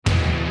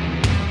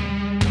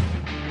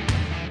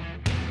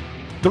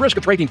The risk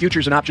of trading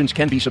futures and options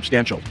can be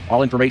substantial.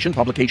 All information,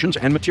 publications,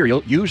 and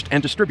material used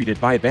and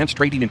distributed by Advanced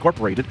Trading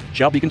Incorporated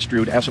shall be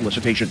construed as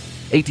solicitation.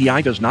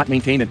 ATI does not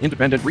maintain an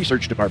independent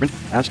research department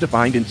as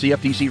defined in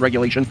CFTC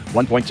Regulation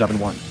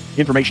 1.71.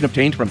 Information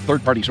obtained from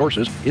third-party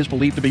sources is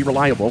believed to be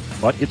reliable,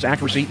 but its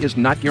accuracy is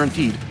not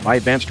guaranteed by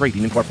Advanced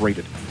Trading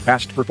Incorporated.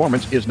 Past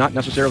performance is not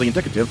necessarily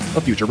indicative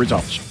of future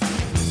results.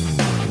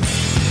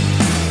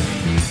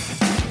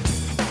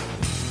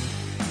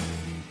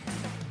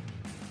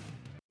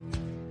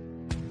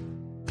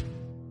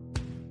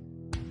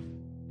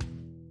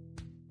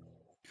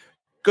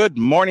 Good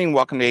morning.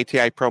 Welcome to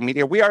ATI Pro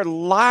Media. We are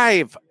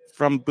live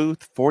from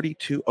booth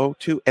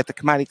 4202 at the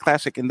Commodity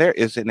Classic, and there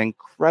is an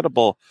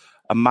incredible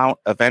amount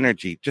of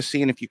energy. Just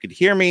seeing if you could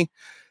hear me.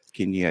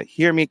 Can you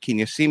hear me? Can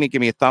you see me?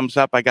 Give me a thumbs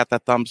up. I got the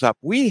thumbs up.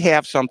 We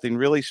have something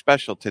really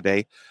special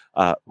today.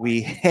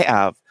 We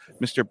have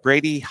Mr.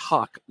 Brady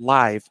Huck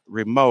live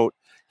remote.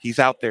 He's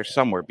out there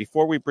somewhere.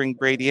 Before we bring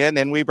Brady in,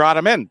 and we brought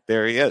him in.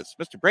 There he is.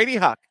 Mr. Brady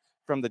Huck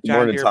from the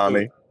John Deere. Good morning,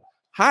 Tommy. Booth.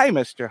 Hi,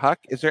 Mr. Huck.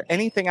 Is there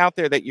anything out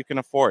there that you can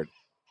afford?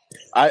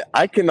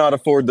 I cannot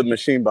afford the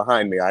machine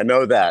behind me. I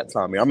know that,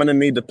 Tommy. I'm going to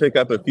need to pick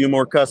up a few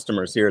more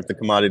customers here at the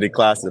Commodity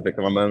Classic if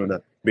I'm going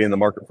to be in the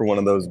market for one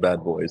of those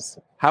bad boys.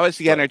 How is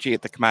the energy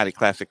at the Commodity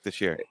Classic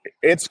this year?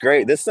 It's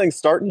great. This thing's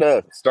starting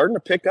to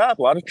pick up.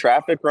 A lot of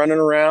traffic running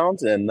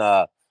around, and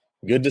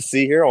good to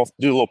see here. I'll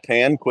do a little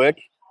pan quick.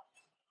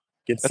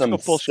 Get some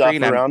full stuff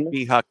screen around on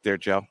me. Huck there,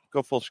 Joe.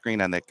 Go full screen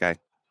on that guy.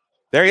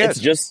 There he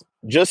is. It's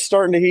just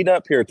starting to heat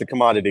up here at the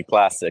Commodity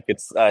Classic.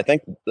 It's I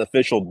think the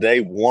official day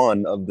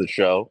one of the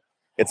show.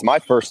 It's my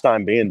first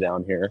time being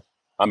down here.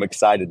 I'm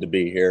excited to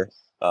be here.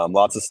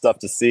 Lots of stuff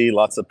to see,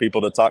 lots of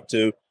people to talk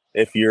to.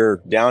 If you're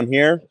down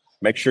here,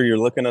 make sure you're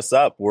looking us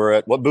up. We're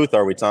at, what booth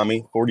are we,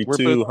 Tommy?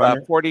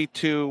 4200?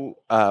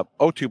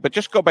 4202, but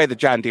just go by the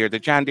John Deere. The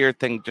John Deere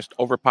thing just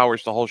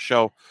overpowers the whole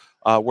show.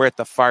 We're at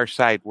the far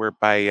side. We're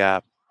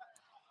by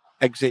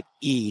exit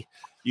E.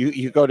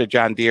 You go to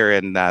John Deere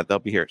and they'll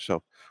be here.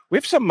 So we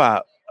have some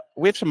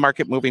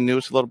market moving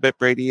news a little bit,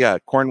 Brady.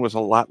 Corn was a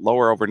lot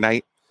lower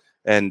overnight.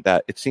 And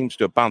it seems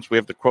to have bounced. We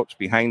have the quotes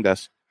behind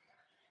us.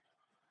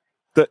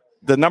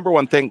 The number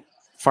one thing,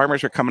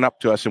 farmers are coming up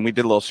to us, and we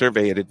did a little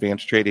survey at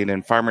Advanced Trading,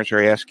 and farmers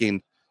are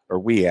asking, or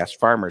we asked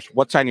farmers,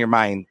 what's on your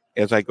mind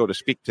as I go to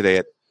speak today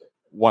at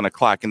 1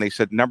 o'clock? And they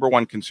said, number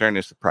one concern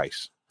is the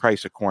price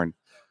of corn.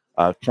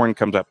 Corn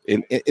comes up.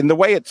 In the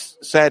way it's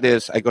said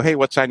is, I go, hey,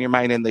 what's on your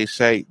mind? And they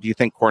say, do you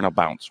think corn will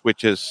bounce?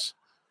 Which is,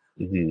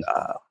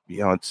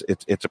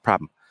 it's a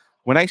problem.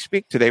 When I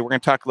speak today, we're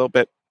going to talk a little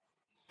bit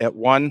at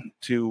 1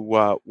 to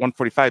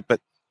 1:45.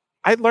 But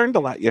I learned a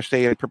lot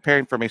yesterday in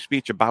preparing for my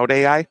speech about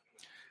AI.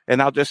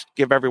 And I'll just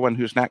give everyone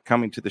who's not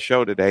coming to the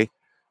show today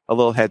a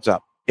little heads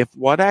up. If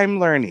what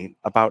I'm learning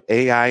about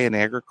AI and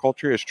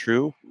agriculture is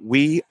true,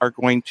 we are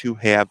going to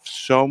have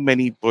so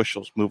many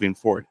bushels moving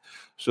forward.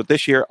 So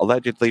this year,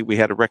 allegedly, we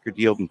had a record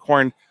yield in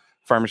corn.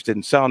 Farmers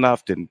didn't sell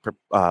enough, didn't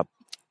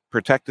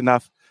protect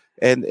enough,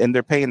 and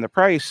they're paying the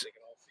price.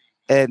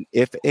 And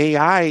if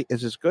AI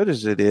is as good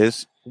as it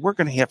is, we're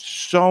going to have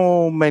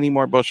so many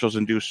more bushels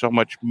and do so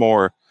much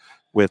more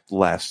with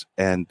less.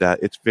 And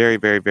it's very,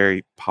 very,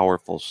 very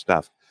powerful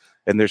stuff.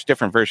 And there's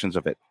different versions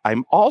of it.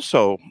 I'm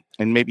also,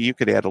 and maybe you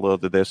could add a little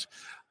to this,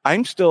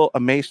 I'm still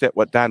amazed at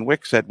what Don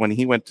Wick said when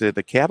he went to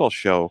the cattle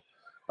show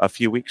a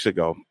few weeks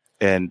ago.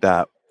 And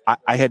I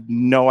had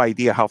no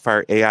idea how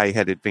far AI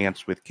had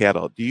advanced with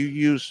cattle. Do you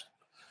use,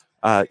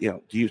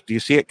 do you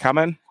see it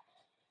coming?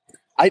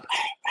 I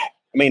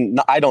mean,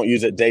 I don't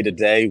use it day to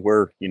day.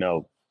 We're,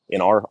 in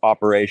our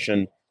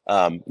operation,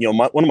 one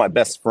of my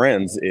best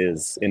friends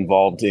is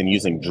involved in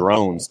using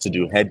drones to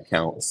do head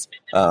counts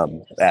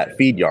at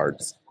feed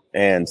yards.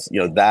 And,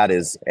 that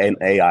is an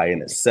AI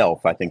in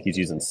itself. I think he's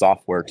using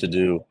software to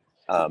do,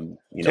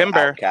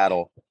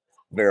 cattle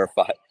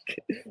verify.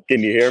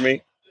 Can you hear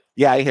me?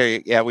 Yeah, I hear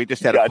you. Yeah, we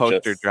just had a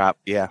poster drop.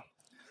 Yeah.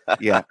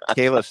 Yeah.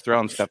 Kayla's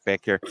throwing stuff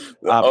back here.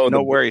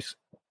 No worries.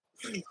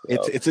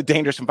 It's a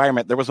dangerous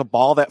environment. There was a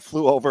ball that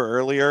flew over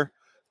earlier.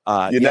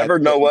 You never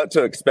know what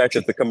to expect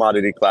at the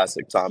Commodity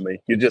Classic, Tommy.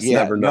 You just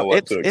never know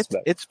what to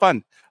expect. It's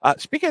fun.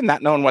 Speaking of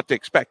not knowing what to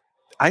expect,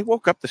 I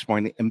woke up this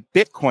morning and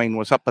Bitcoin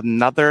was up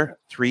another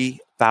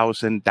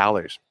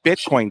 $3,000.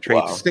 Bitcoin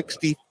trades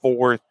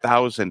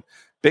 64,000.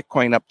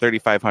 Bitcoin up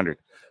 3,500.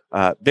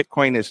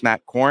 Bitcoin is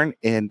not corn,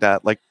 and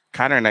like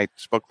Connor and I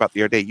spoke about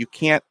the other day, you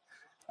can't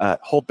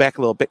hold back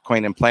a little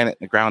Bitcoin and plant it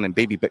in the ground, and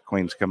baby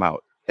Bitcoins come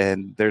out.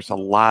 And there's a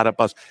lot of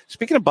buzz.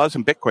 Speaking of buzz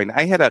and Bitcoin,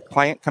 I had a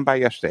client come by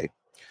yesterday,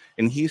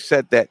 and he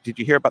said that, did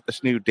you hear about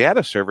this new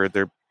data server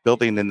they're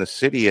building in the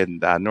city in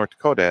North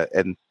Dakota?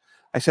 And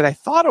I said, I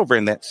thought over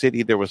in that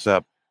city there was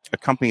a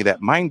company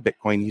that mined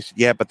Bitcoin. He said,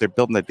 yeah, but they're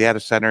building a data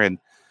center, and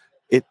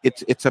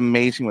it's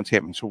amazing what's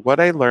happening. So what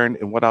I learned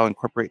and what I'll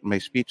incorporate in my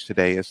speech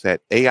today is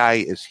that AI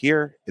is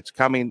here. It's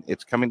coming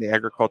to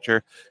agriculture.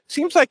 It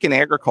seems like in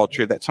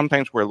agriculture that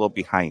sometimes we're a little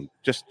behind.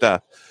 Just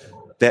that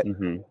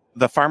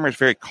the farmer is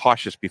very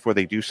cautious before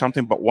they do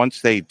something, but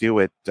once they do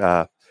it,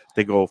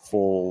 they go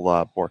full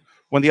bore.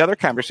 One of the other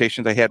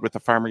conversations I had with the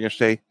farmer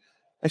yesterday,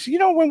 I said,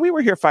 when we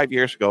were here 5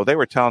 years ago, they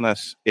were telling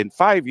us in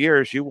 5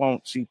 years, you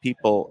won't see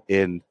people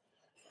in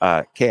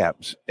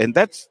cabs. And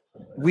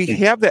we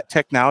have that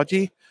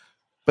technology,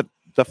 but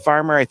the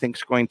farmer, I think,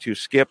 is going to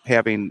skip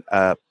having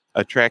a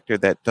tractor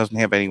that doesn't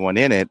have anyone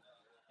in it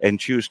and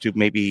choose to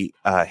maybe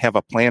have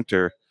a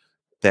planter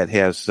that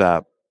has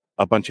a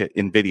bunch of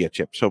NVIDIA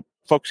chips. So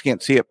folks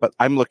can't see it, but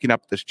I'm looking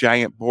up this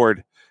giant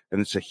board, and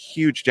it's a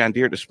huge John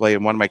Deere display.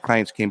 And one of my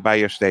clients came by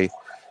yesterday.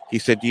 He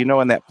said, do you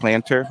know in that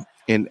planter,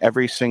 in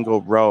every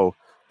single row,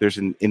 there's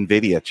an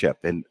NVIDIA chip.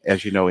 And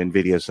as you know,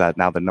 NVIDIA is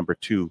now the number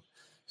 2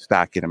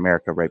 stock in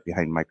America right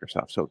behind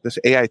Microsoft. So this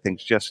AI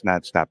thing's just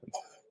not stopping.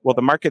 Well,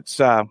 the markets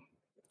are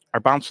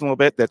bouncing a little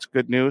bit. That's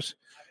good news.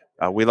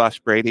 We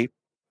lost Brady.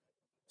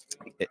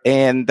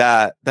 And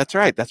that's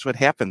right. That's what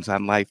happens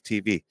on live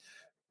TV.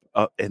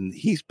 And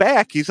he's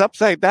back. He's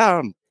upside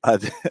down.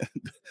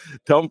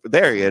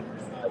 There he is.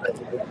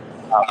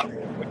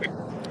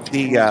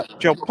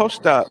 Joe,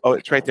 post,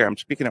 it's right there. I'm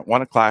speaking at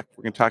 1 o'clock.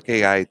 We're going to talk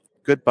AI.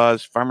 Good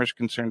buzz. Farmers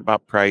concerned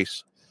about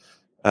price.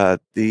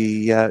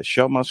 The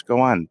show must go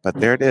on. But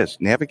there it is.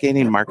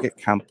 Navigating market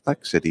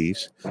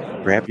complexities.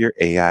 Grab your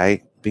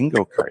AI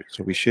bingo card.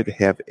 So we should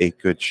have a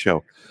good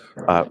show.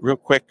 Real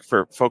quick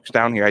for folks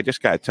down here, I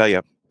just got to tell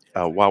you,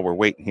 while we're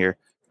waiting here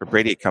for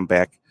Brady to come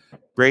back,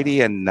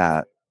 Brady and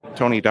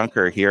Tony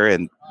Dunker are here,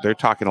 and they're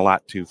talking a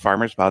lot to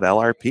farmers about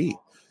LRP.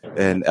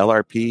 And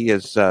LRP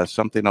is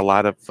something a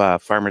lot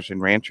of farmers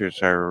and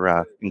ranchers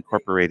are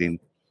incorporating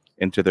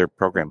into their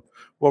program.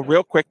 Well,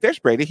 real quick, there's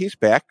Brady. He's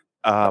back.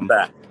 I'm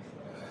back.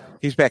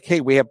 He's back.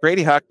 Hey, we have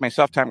Brady Huck,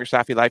 myself, Tom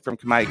Grisafi, live from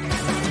Kamai.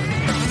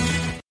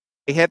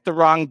 I hit the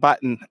wrong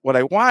button. What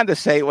I wanted to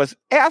say was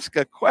ask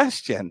a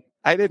question.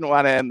 I didn't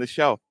want to end the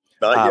show.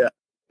 I'll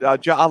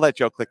let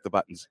Joe click the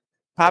buttons.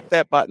 Pop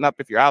that button up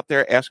if you're out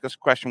there. Ask us a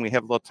question. We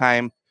have a little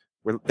time.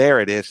 There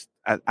it is.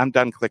 I'm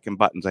done clicking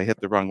buttons. I hit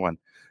the wrong one.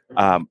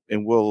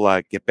 And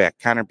we'll get back.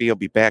 Connor B will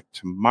be back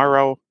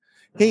tomorrow.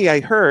 Hey,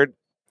 I heard,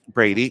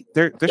 Brady,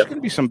 there's going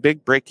to be some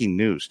big breaking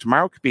news.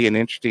 Tomorrow could be an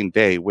interesting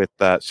day with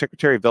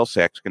Secretary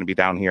Vilsack's going to be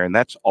down here, and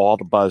that's all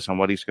the buzz on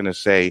what he's going to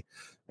say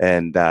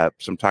and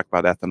some talk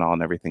about ethanol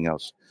and everything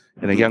else.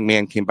 And a young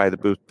man came by the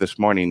booth this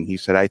morning. He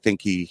said, I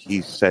think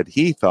he said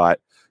he thought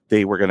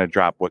they were going to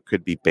drop what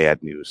could be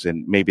bad news,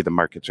 and maybe the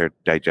markets are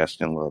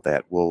digesting a little of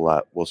that.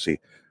 We'll see.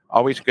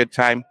 Always a good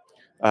time.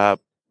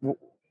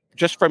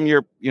 Just from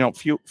your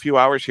few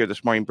hours here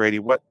this morning, Brady,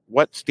 what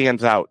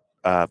stands out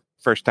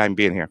first time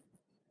being here?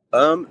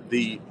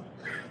 The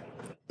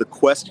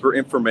quest for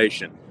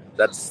information.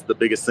 That's the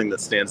biggest thing that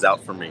stands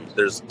out for me.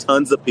 There's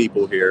tons of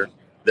people here.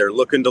 They're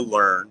looking to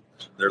learn.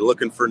 They're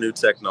looking for new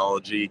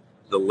technology,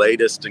 the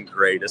latest and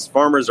greatest.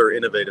 Farmers are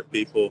innovative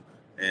people,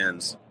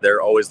 and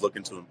they're always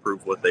looking to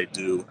improve what they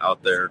do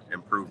out there,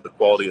 improve the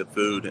quality of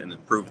food, and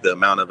improve the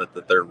amount of it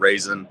that they're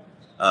raising.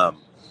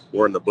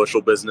 We're in the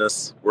bushel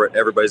business where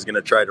everybody's going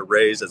to try to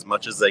raise as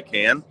much as they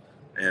can,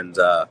 and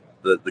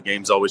the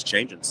game's always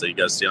changing, so you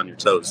got to stay on your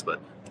toes. But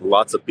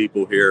lots of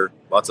people here,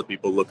 lots of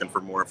people looking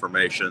for more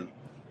information.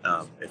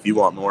 If you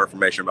want more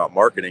information about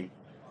marketing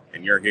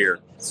and you're here,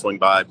 swing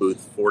by booth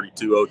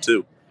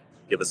 4202.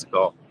 Give us a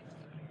call.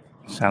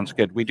 Sounds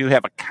good. We do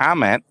have a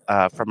comment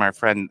from our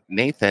friend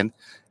Nathan,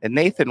 and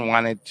Nathan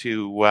wanted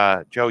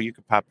to, Joe, you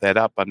could pop that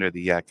up under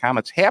the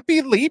comments.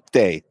 Happy Leap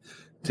Day.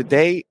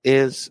 Today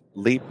is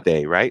Leap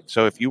Day, right?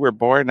 So if you were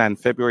born on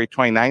February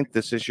 29th,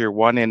 this is your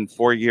 1 in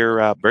 4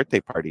 year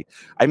birthday party.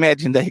 I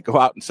imagine they go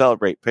out and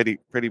celebrate pretty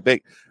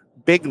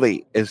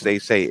bigly, as they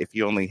say, if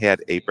you only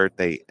had a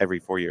birthday every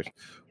 4 years.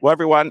 Well,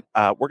 everyone,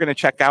 we're going to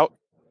check out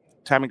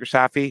Tommy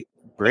Grisafi,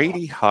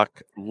 Brady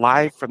Huck,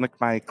 live from the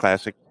Commodity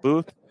Classic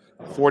booth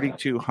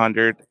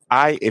 4200.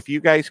 If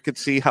you guys could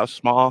see how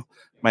small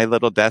my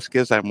little desk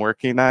is I'm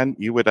working on,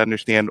 you would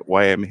understand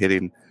why I'm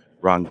hitting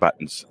wrong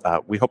buttons.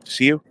 We hope to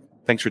see you.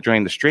 Thanks for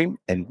joining the stream,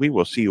 and we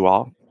will see you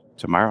all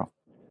tomorrow.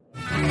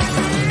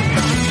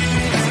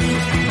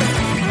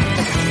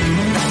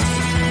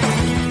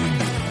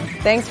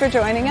 Thanks for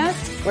joining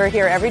us. We're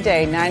here every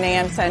day, 9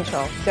 a.m.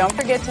 Central. Don't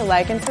forget to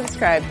like and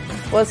subscribe.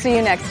 We'll see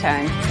you next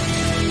time.